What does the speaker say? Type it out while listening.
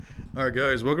Alright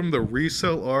guys, welcome to the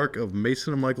resale arc of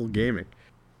Mason and Michael Gaming.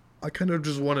 I kind of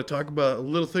just want to talk about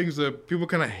little things that people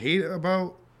kind of hate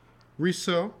about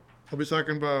resale. I'll be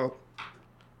talking about,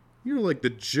 like the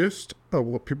gist of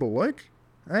what people like.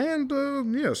 And,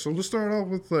 yeah, so let's start off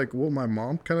with, like, what my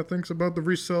mom kind of thinks about the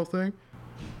resale thing.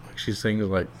 She's saying,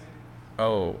 like,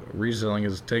 oh, reselling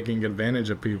is taking advantage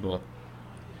of people.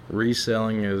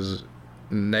 Reselling is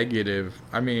negative.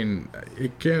 I mean,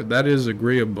 that is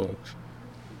agreeable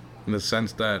in the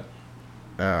sense that,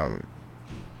 um,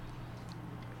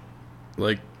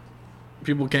 like,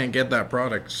 people can't get that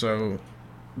product, so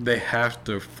they have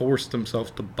to force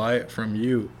themselves to buy it from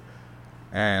you.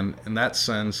 And in that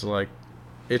sense, like,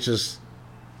 it's just,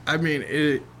 I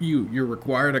mean, you're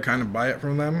required to kind of buy it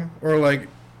from them, or like,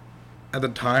 at the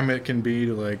time it can be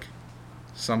like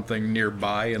something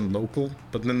nearby and local,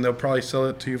 but then they'll probably sell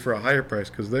it to you for a higher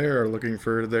price because they are looking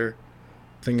for their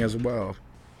thing as well.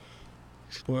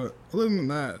 But other than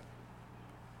that,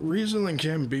 reselling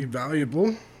can be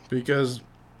valuable because,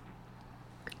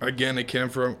 again, it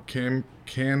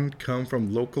can come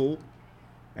from local,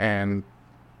 and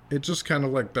it's just kind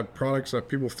of like the products that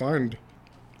people find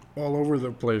all over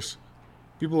the place.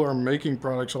 People are making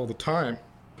products all the time,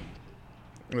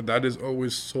 but that is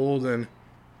always sold and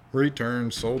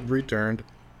returned,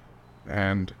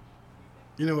 and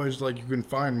it's like you can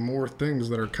find more things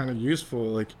that are kind of useful,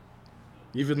 like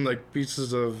even like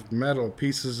pieces of metal,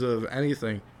 pieces of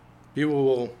anything. People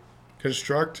will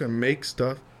construct and make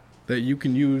stuff that you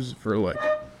can use for like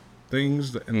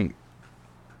things and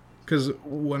because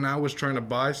when I was trying to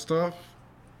buy stuff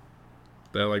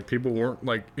that like people weren't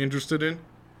like interested in,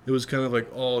 it was kind of like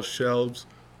all shelves,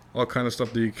 all kind of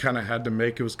stuff that you kind of had to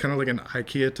make. It was kind of like an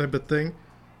IKEA type of thing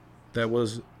that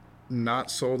was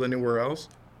not sold anywhere else.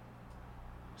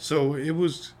 So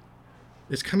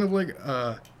it's kind of like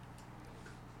a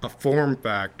form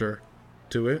factor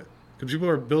to it, because people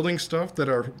are building stuff that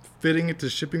are fitting into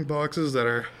shipping boxes that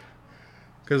are,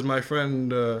 because my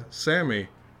friend Sammy,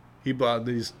 he bought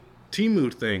these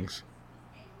Temu things,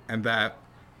 and that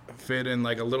fit in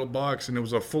like a little box, and it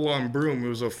was a full-on broom, it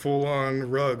was a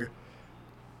full-on rug,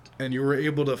 and you were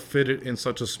able to fit it in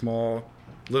such a small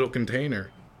little container.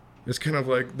 It's kind of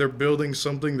like they're building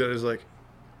something that is like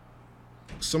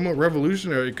somewhat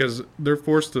revolutionary, because they're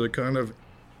forced to kind of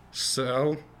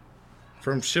sell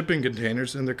from shipping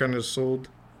containers, and they're kind of sold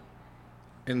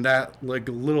in that like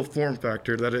little form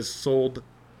factor that is sold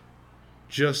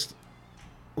just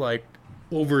like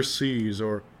overseas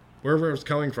or wherever it's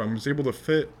coming from. It's able to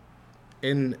fit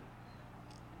in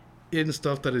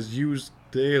stuff that is used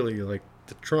daily, like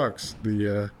the trucks,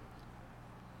 the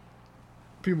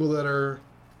people that are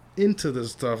into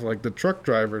this stuff, like the truck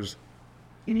drivers.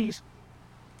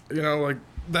 Like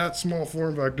that small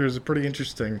form factor is pretty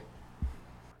interesting.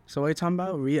 So what are you talking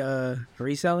about?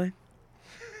 Reselling?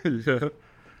 Yeah.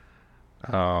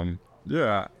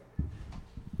 Yeah.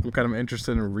 I'm kind of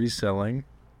interested in reselling.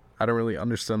 I don't really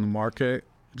understand the market.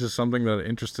 It's just something that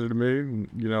interested me.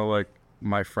 Like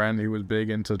my friend, he was big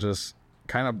into just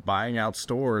kind of buying out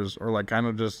stores or like kind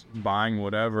of just buying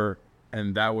whatever.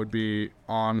 And that would be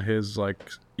on his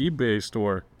like eBay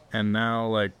store. And now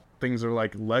like things are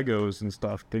like Legos and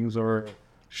stuff. Things are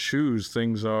shoes.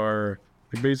 Things are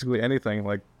like basically anything.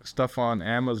 Like stuff on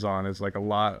Amazon is like a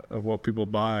lot of what people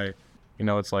buy.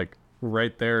 It's like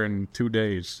right there in 2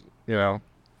 days.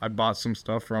 I bought some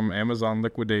stuff from Amazon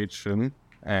liquidation,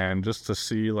 and just to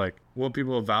see like what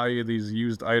people value these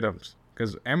used items,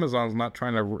 because Amazon's not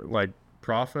trying to like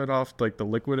profit off like the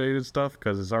liquidated stuff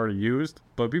because it's already used,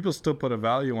 but people still put a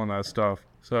value on that stuff.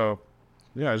 So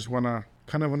yeah, I just want to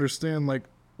kind of understand like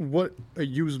what a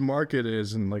used market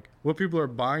is and like what people are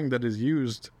buying that is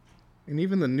used, and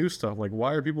even the new stuff, like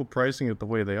why are people pricing it the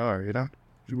way they are.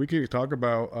 We could talk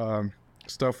about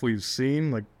stuff we've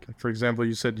seen, like for example,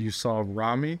 you said you saw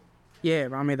Rami. Yeah,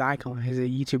 Rami the Icon. He's a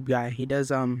YouTube guy. He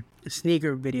does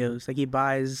sneaker videos. Like he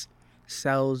buys,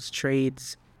 sells,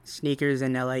 trades sneakers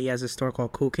in LA. He has a store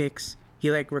called Cool Kicks.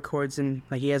 He like records him,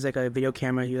 like he has like a video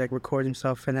camera. He like records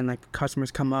himself, and then like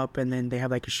customers come up, and then they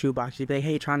have like a shoe box. He'd be like,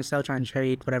 hey, trying to sell, trying to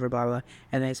trade, whatever, blah blah.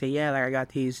 And they say, yeah, like I got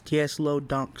these TS Low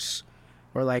Dunks,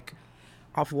 or like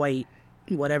Off-White,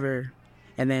 whatever.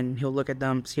 And then he'll look at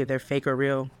them, see if they're fake or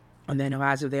real. And then he'll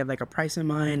ask if they have like a price in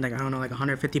mind, like I don't know, like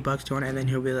 $150, $200, and then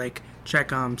he'll be like, check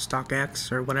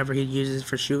StockX or whatever he uses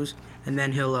for shoes, and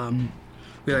then he'll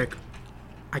be like,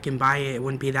 I can buy it. It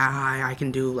wouldn't be that high. I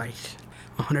can do like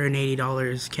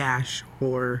 $180 cash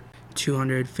or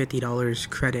 $250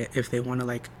 credit if they want to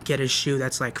like get a shoe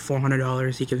that's like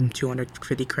 $400. He gives them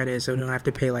 250 credit, so they don't have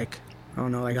to pay like I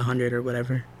don't know, like 100 or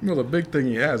whatever. The big thing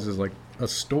he has is like a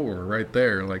store right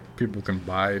there. Like people can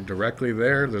buy directly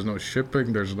there. There's no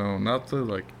shipping. There's no nothing.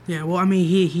 Like Yeah, well, I mean,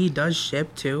 he does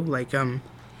ship too, like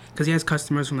because he has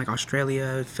customers from like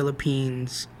Australia,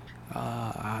 Philippines,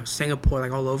 Singapore,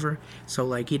 like all over. So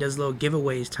like he does little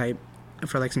giveaways type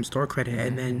for like some store credit,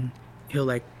 and then he'll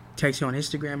like text you on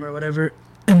Instagram or whatever,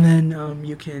 and then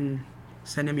you can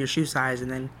send him your shoe size, and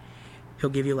then he'll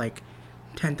give you like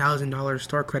 $10,000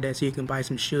 store credit so you can buy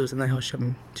some shoes, and then he'll ship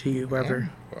them to you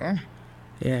wherever. well,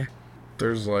 Yeah.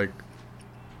 there's like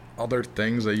other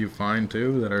things that you find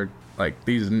too that are like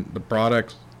the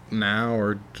products now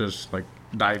are just like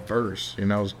diverse.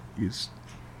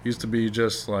 Used to be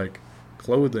just like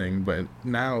clothing, but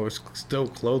now it's still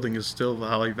clothing is still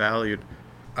highly valued.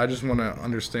 I just want to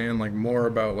understand like more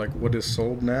about like what is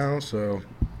sold now, so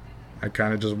I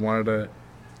kind of just wanted to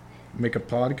make a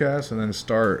podcast and then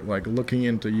start like looking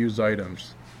into used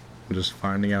items and just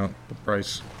finding out the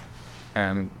price.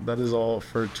 And that is all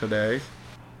for today.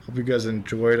 Hope you guys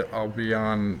enjoyed. I'll be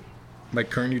on my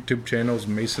current YouTube channel is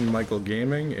Mason Michael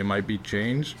Gaming. It might be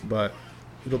changed, but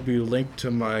it'll be linked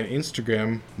to my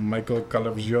Instagram, Michael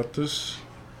Kalavziotis,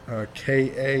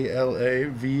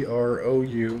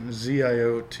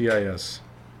 KALAVROUZIOTIS.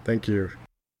 Thank you.